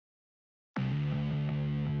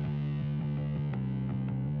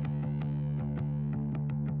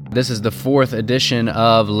This is the fourth edition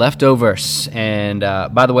of Leftovers, and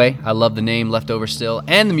by the way, I love the name Leftovers still,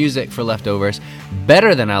 and the music for Leftovers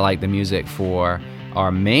better than I like the music for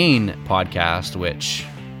our main podcast, which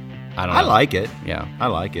I don't know. I like it. Yeah. I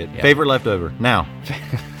like it. Yeah. Favorite leftover? Now.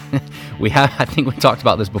 I think we talked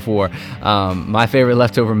about this before. My favorite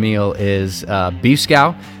leftover meal is beef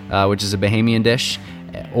scow, which is a Bahamian dish,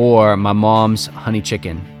 or my mom's honey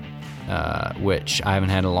chicken, which I haven't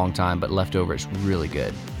had in a long time, but leftover is really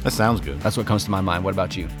good. That sounds good. That's what comes to my mind. What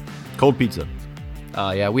about you? Cold pizza.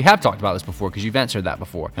 Yeah, we have talked about this before because you've answered that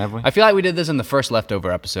before. Have we? I feel like we did this in the first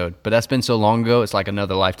leftover episode, but that's been so long ago, it's like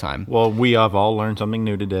another lifetime. Well, we have all learned something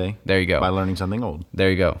new today. There you go. By learning something old. There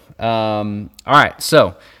you go. All right,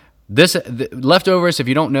 so leftovers, if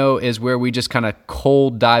you don't know, is where we just kind of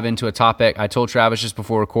cold dive into a topic. I told Travis just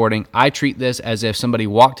before recording, I treat this as if somebody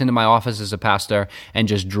walked into my office as a pastor and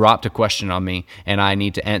just dropped a question on me, and I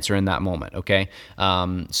need to answer in that moment, okay?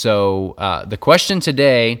 So the question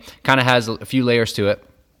today kind of has a few layers to it.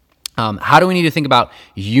 How do we need to think about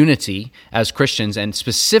unity as Christians? And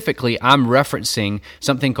specifically, I'm referencing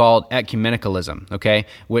something called ecumenicalism, okay,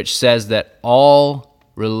 which says that all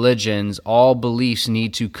religions, all beliefs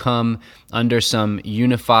need to come under some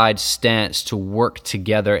unified stance to work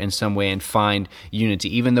together in some way and find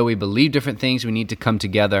unity. Even though we believe different things, we need to come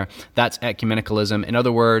together. That's ecumenicalism. In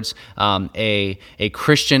other words, a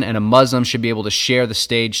Christian and a Muslim should be able to share the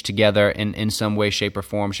stage together in some way, shape, or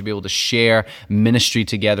form, should be able to share ministry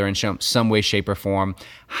together in some way, shape, or form.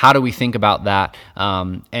 How do we think about that?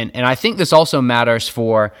 And I think this also matters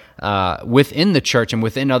for within the church and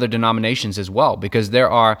within other denominations as well, because there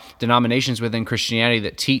are denominations within Christianity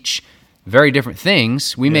that teach very different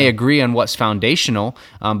things. We may agree on what's foundational,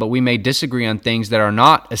 but we may disagree on things that are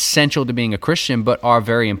not essential to being a Christian, but are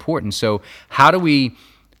very important. So how do we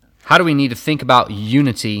need to think about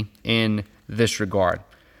unity in this regard?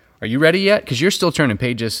 Are you ready yet? Because you're still turning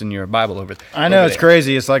pages in your Bible over there. I know, it's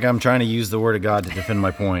crazy. It's like I'm trying to use the Word of God to defend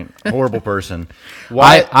my point. Horrible person.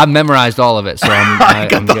 I've memorized all of it, so I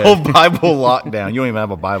got I'm the good. whole Bible locked down. You don't even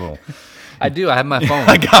have a Bible. I do. I have my phone.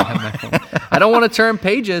 I don't want to turn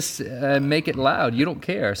pages and make it loud. You don't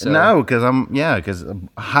care. So. No, because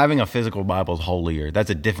having a physical Bible is holier. That's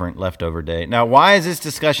a different leftover day. Now, why is this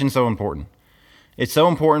discussion so important? It's so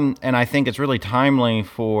important, and I think it's really timely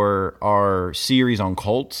for our series on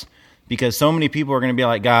cults, because so many people are going to be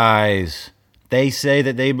like, guys, they say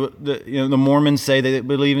that the Mormons say they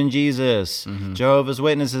believe in Jesus. Mm-hmm. Jehovah's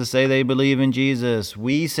Witnesses say they believe in Jesus.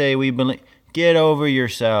 We say we believe. Get over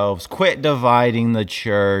yourselves. Quit dividing the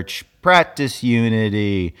church. Practice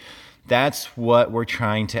unity. That's what we're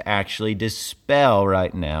trying to actually dispel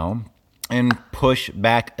right now and push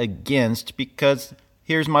back against, because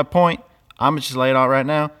here's my point. I'm just lay it out right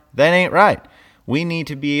now. That ain't right. We need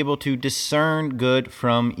to be able to discern good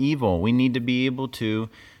from evil. We need to be able to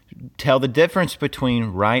tell the difference between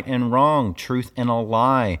right and wrong, truth and a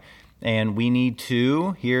lie. And we need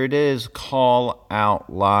to, here it is, call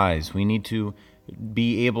out lies. We need to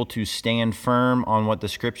be able to stand firm on what the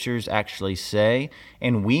scriptures actually say.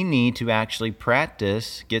 And we need to actually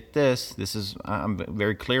practice, get this, I'm going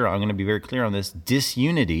to be very clear on this,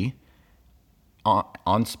 disunity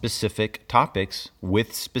on specific topics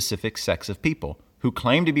with specific sects of people who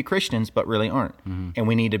claim to be Christians but really aren't. Mm-hmm. And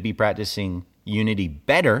we need to be practicing unity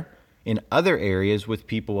better in other areas with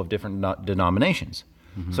people of different denominations.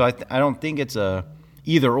 Mm-hmm. So I don't think it's a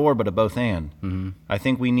either or, but a both and. Mm-hmm. I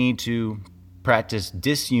think we need to practice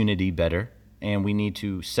disunity better, and we need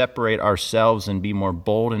to separate ourselves and be more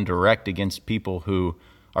bold and direct against people who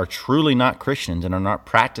are truly not Christians and are not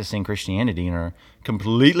practicing Christianity and are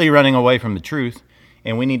completely running away from the truth.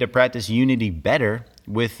 And we need to practice unity better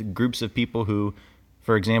with groups of people who,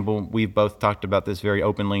 for example, we've both talked about this very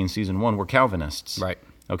openly in season 1, we're Calvinists. Right.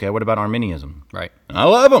 Okay, what about Arminianism? Right. I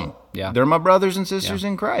love them. Yeah. They're my brothers and sisters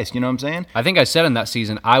in Christ. You know what I'm saying? I think I said in that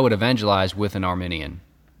season I would evangelize with an Arminian.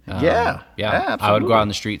 Yeah, absolutely. I would go out on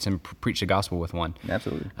the streets and preach the gospel with one.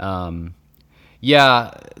 Absolutely.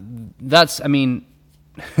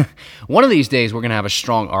 One of these days we're going to have a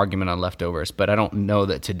strong argument on leftovers, but I don't know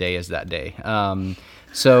that today is that day.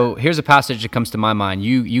 So here's a passage that comes to my mind.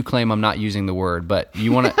 You claim I'm not using the word, but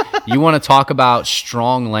you want to talk about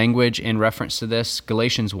strong language in reference to this?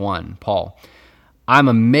 Galatians 1, Paul. I'm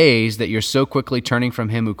amazed that you're so quickly turning from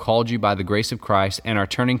him who called you by the grace of Christ and are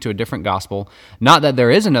turning to a different gospel. Not that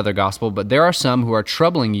there is another gospel, but there are some who are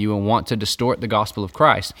troubling you and want to distort the gospel of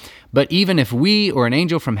Christ. But even if we or an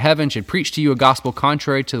angel from heaven should preach to you a gospel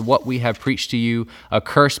contrary to what we have preached to you, a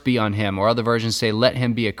curse be on him. Or other versions say, let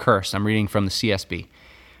him be accursed. I'm reading from the CSB.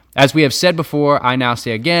 As we have said before, I now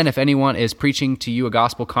say again, if anyone is preaching to you a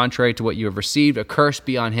gospel contrary to what you have received, a curse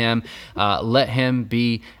be on him. Let him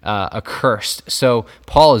be accursed. So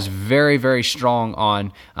Paul is very, very strong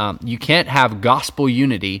on you can't have gospel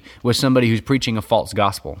unity with somebody who's preaching a false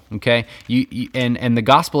gospel. Okay, and the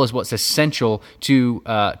gospel is what's essential to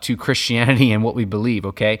Christianity and what we believe.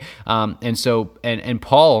 Okay, and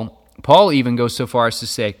Paul even goes so far as to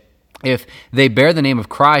say, if they bear the name of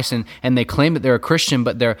Christ and they claim that they're a Christian,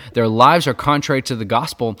 but their lives are contrary to the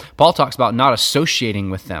gospel, Paul talks about not associating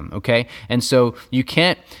with them, okay? And so you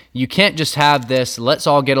can't just have this let's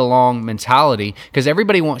all get along mentality, because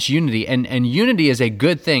everybody wants unity, and unity is a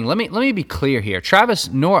good thing. Let me be clear here. Travis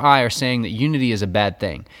nor I are saying that unity is a bad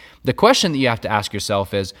thing. The question that you have to ask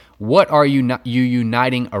yourself is, what are you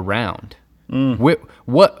uniting around?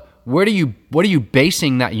 What are you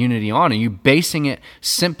basing that unity on? Are you basing it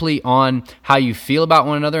simply on how you feel about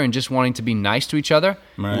one another and just wanting to be nice to each other?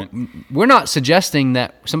 Right. We're not suggesting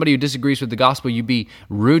that somebody who disagrees with the gospel, you be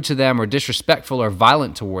rude to them or disrespectful or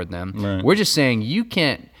violent toward them. Right. We're just saying you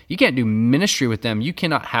can't do ministry with them. You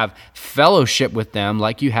cannot have fellowship with them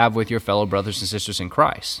like you have with your fellow brothers and sisters in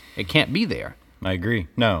Christ. It can't be there. I agree.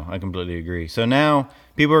 No, I completely agree. So now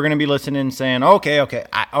people are going to be listening and saying,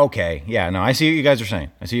 okay. Yeah, no, I see what you guys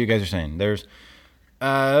are saying. There's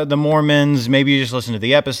the Mormons, maybe you just listen to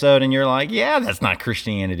the episode and you're like, yeah, that's not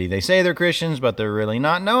Christianity. They say they're Christians, but they're really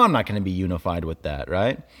not. No, I'm not going to be unified with that,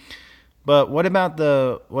 right? But what about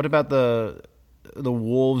the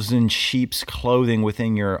wolves in sheep's clothing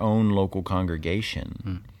within your own local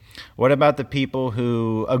congregation? What about the people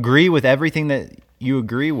who agree with everything that you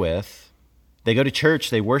agree with? They go to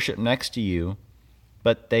church, they worship next to you,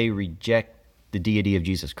 but they reject the deity of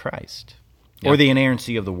Jesus Christ or the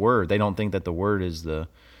inerrancy of the Word. They don't think that the Word is the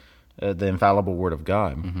infallible Word of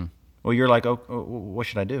God. Mm-hmm. Well, you're like, what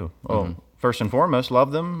should I do? Oh, first and foremost,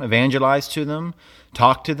 love them, evangelize to them,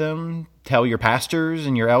 talk to them, tell your pastors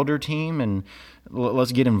and your elder team, and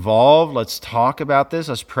let's get involved. Let's talk about this.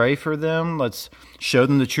 Let's pray for them. Let's show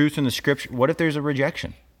them the truth in the Scripture. What if there's a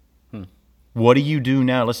rejection? What do you do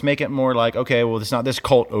now? Let's make it more like, okay, well, it's not this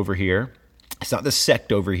cult over here. It's not this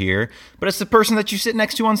sect over here, but it's the person that you sit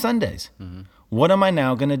next to on Sundays. Mm-hmm. What am I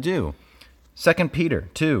now going to do? 2 Peter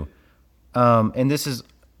 2, and this is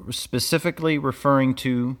specifically referring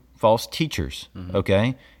to false teachers,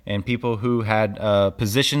 okay, and people who had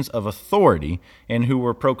positions of authority and who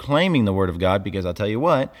were proclaiming the Word of God, because I'll tell you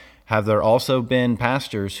what, have there also been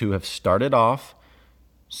pastors who have started off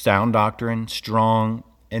sound doctrine, strong.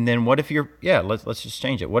 And then what if let's just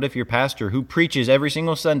change it. What if your pastor who preaches every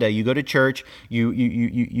single Sunday, you go to church,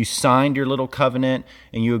 you signed your little covenant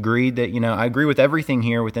and you agreed that, I agree with everything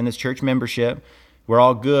here within this church membership. We're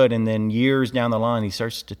all good. And then years down the line, he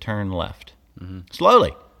starts to turn left. Mm-hmm.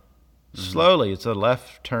 Slowly. It's a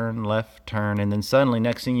left turn. And then suddenly,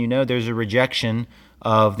 next thing you know, there's a rejection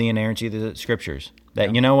of the inerrancy of the Scriptures.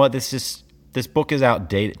 That, you know what, this book is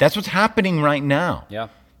outdated. That's what's happening right now. Yeah.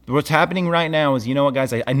 What's happening right now is, you know what,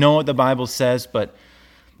 guys, I know what the Bible says, but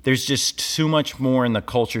there's just too much more in the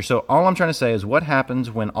culture. So all I'm trying to say is what happens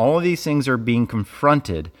when all of these things are being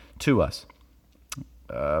confronted to us.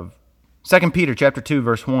 2 Peter chapter 2,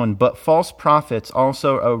 verse 1, but false prophets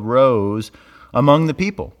also arose among the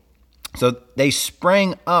people. So they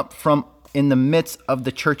sprang up from in the midst of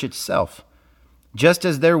the church itself, just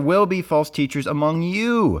as there will be false teachers among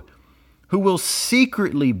you, who will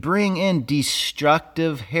secretly bring in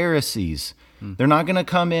destructive heresies. They're not going to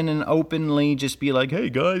come in and openly just be like, hey,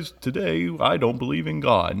 guys, today I don't believe in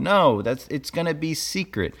God. No, it's going to be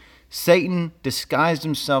secret. Satan disguised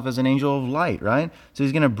himself as an angel of light, right? So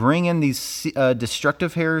he's going to bring in these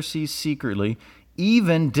destructive heresies secretly,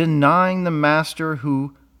 even denying the master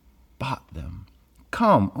who bought them.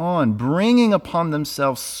 Come on, bringing upon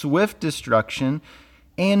themselves swift destruction,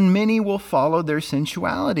 and many will follow their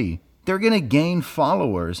sensuality. They're going to gain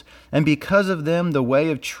followers, and because of them, the way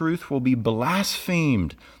of truth will be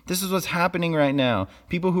blasphemed. This is what's happening right now.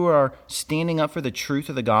 People who are standing up for the truth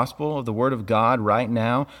of the gospel, of the Word of God right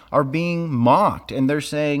now, are being mocked, and they're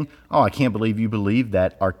saying, I can't believe you believe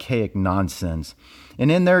that archaic nonsense.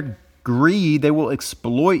 And in their greed, they will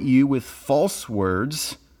exploit you with false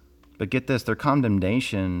words. But get this, their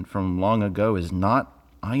condemnation from long ago is not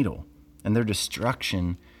idle, and their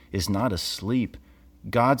destruction is not asleep.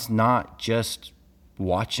 God's not just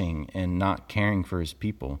watching and not caring for his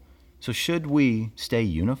people. So should we stay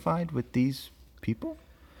unified with these people?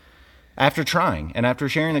 After trying and after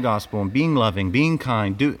sharing the gospel and being loving, being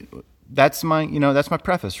kind, that's my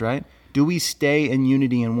preface, right? Do we stay in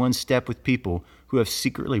unity in one step with people who have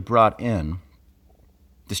secretly brought in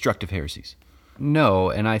destructive heresies? No,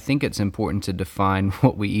 and I think it's important to define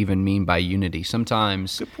what we even mean by unity.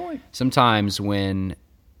 Sometimes, Good point. Sometimes when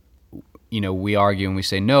we argue and we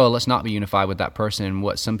say, no, let's not be unified with that person,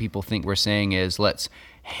 what some people think we're saying is, let's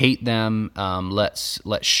hate them, let's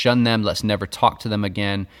shun them, let's never talk to them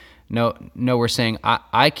again. No, we're saying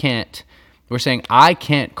I can't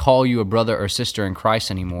call you a brother or sister in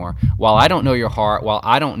Christ anymore. While I don't know your heart,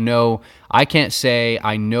 I can't say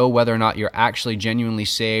I know whether or not you're actually genuinely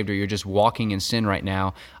saved or you're just walking in sin right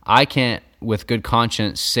now. I can't, with good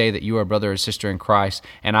conscience, say that you are a brother or sister in Christ,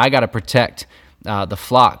 and I got to protect the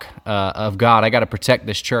flock of God. I got to protect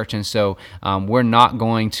this church, and so we're not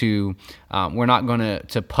going to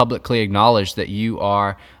publicly acknowledge that you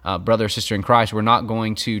are brother or sister in Christ. We're not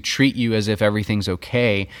going to treat you as if everything's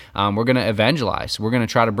okay. We're going to evangelize. We're going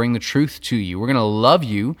to try to bring the truth to you. We're going to love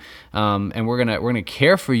you, and we're going to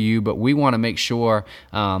care for you. But we want to make sure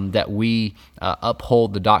that we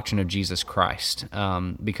uphold the doctrine of Jesus Christ,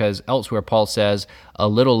 because elsewhere Paul says, "A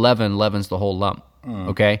little leaven leavens the whole lump."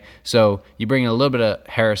 Okay, so you bring in a little bit of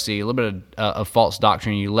heresy, a little bit of false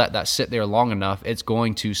doctrine, you let that sit there long enough, it's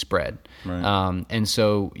going to spread. Right. And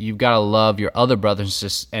so you've got to love your other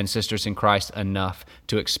brothers and sisters in Christ enough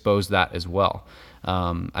to expose that as well.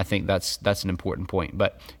 I think that's an important point.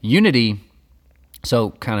 But unity,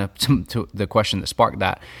 so kind of to the question that sparked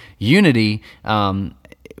that, unity,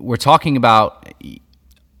 we're talking about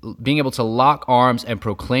being able to lock arms and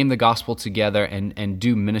proclaim the gospel together and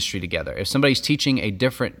do ministry together. If somebody's teaching a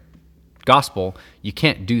different gospel, you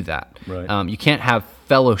can't do that. Right. You can't have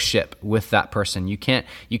fellowship with that person. You can't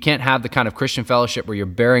have the kind of Christian fellowship where you're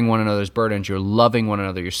bearing one another's burdens, you're loving one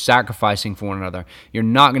another, you're sacrificing for one another. You're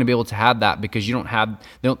not going to be able to have that because you don't have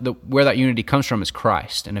where that unity comes from is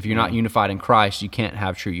Christ. And if you're not unified in Christ, you can't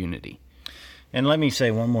have true unity. And let me say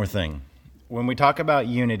one more thing. When we talk about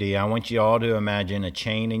unity, I want you all to imagine a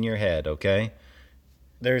chain in your head, okay?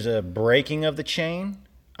 There's a breaking of the chain,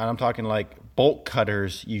 and I'm talking like bolt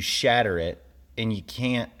cutters, you shatter it, and you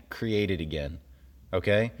can't create it again,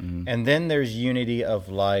 okay? Mm-hmm. And then there's unity of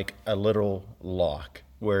like a little lock,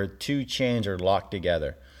 where two chains are locked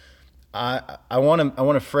together. I want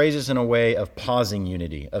to phrase this in a way of pausing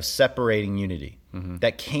unity, of separating unity. Mm-hmm.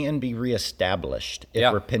 That can be reestablished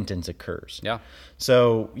if repentance occurs. Yeah.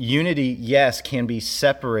 So unity, yes, can be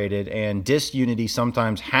separated, and disunity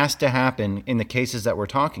sometimes has to happen in the cases that we're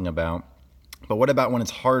talking about. But what about when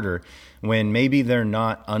it's harder, when maybe they're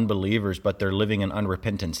not unbelievers, but they're living in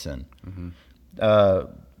unrepentant sin?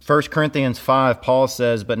 Mm-hmm. 1 Corinthians 5, Paul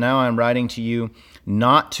says, "But now I'm writing to you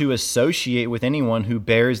not to associate with anyone who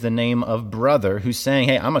bears the name of brother, who's saying,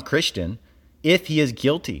 hey, I'm a Christian, if he is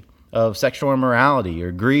guilty of sexual immorality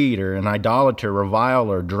or greed or an idolater,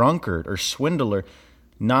 reviler, drunkard, or swindler,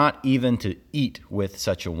 not even to eat with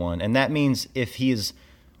such a one." And that means if he is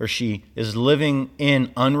or she is living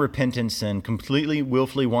in unrepentant sin, completely,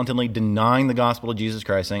 willfully, wantonly denying the gospel of Jesus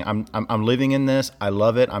Christ, saying, I'm living in this, I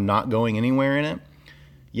love it, I'm not going anywhere in it.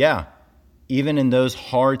 Yeah, even in those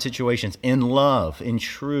hard situations, in love, in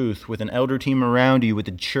truth, with an elder team around you, with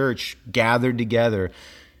the church gathered together,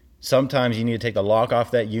 sometimes you need to take the lock off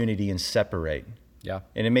that unity and separate. Yeah.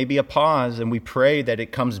 And it may be a pause, and we pray that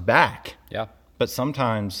it comes back. Yeah. But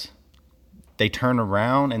sometimes they turn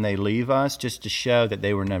around and they leave us just to show that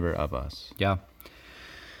they were never of us. Yeah.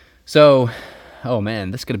 So, oh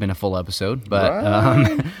man, this could have been a full episode, but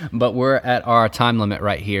right. But we're at our time limit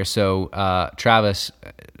right here. So, Travis,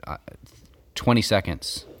 20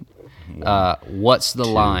 seconds. What's the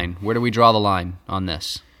line? Where do we draw the line on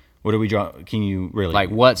this? What do we draw? Can you really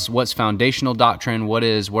like what's foundational doctrine?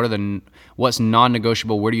 What's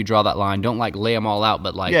non-negotiable? Where do you draw that line? Don't like lay them all out,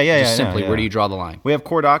 but simply where do you draw the line? We have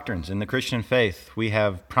core doctrines in the Christian faith. We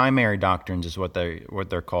have primary doctrines, is what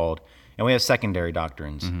they're called, and we have secondary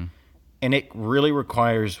doctrines. Mm-hmm. And it really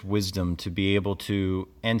requires wisdom to be able to.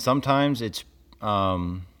 And sometimes it's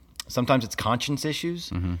conscience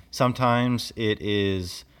issues. Mm-hmm. Sometimes it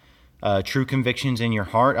is true convictions in your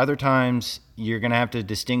heart. Other times you're going to have to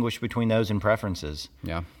distinguish between those and preferences.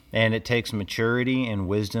 Yeah. And it takes maturity and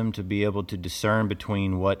wisdom to be able to discern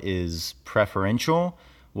between what is preferential,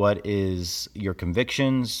 what is your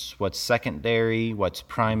convictions, what's secondary, what's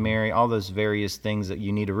primary, all those various things that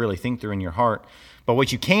you need to really think through in your heart. But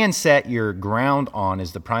what you can set your ground on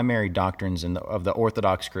is the primary doctrines of the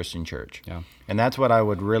Orthodox Christian Church. Yeah. And that's what I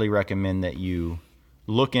would really recommend that you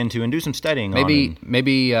look into and do some studying on.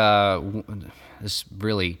 Maybe this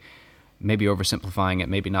really, maybe oversimplifying it,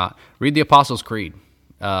 maybe not. Read the Apostles' Creed.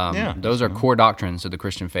 Those are core doctrines of the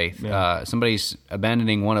Christian faith. Yeah. Somebody's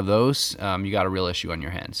abandoning one of those, you got a real issue on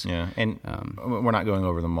your hands. Yeah, and we're not going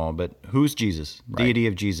over them all, but who's Jesus? Right. Deity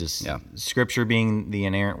of Jesus. Yeah. Scripture being the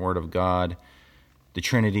inerrant Word of God. the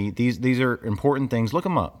Trinity. These are important things. Look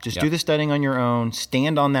them up. Just do the studying on your own.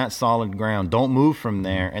 Stand on that solid ground. Don't move from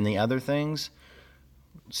there. And the other things,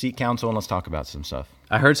 seek counsel and let's talk about some stuff.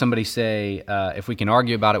 I heard somebody say, if we can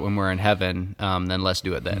argue about it when we're in heaven, then let's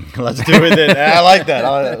do it then. Let's do it then. I like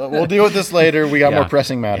that. We'll deal with this later. We got more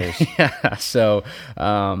pressing matters. Yeah, so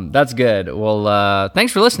that's good. Well,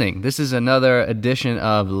 thanks for listening. This is another edition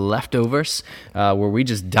of Leftovers, where we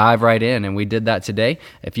just dive right in, and we did that today.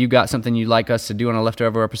 If you've got something you'd like us to do on a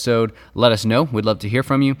leftover episode, let us know. We'd love to hear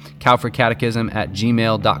from you.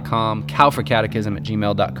 calforcatechism@gmail.com.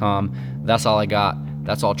 calforcatechism@gmail.com. That's all I got.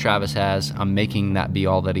 That's all Travis has. I'm making that be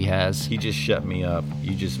all that he has. He just shut me up.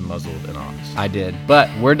 You just muzzled an ox. I did. But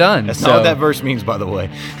we're done. That's not what that verse means, by the way.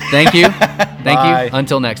 Thank you. Thank you.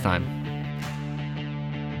 Until next time.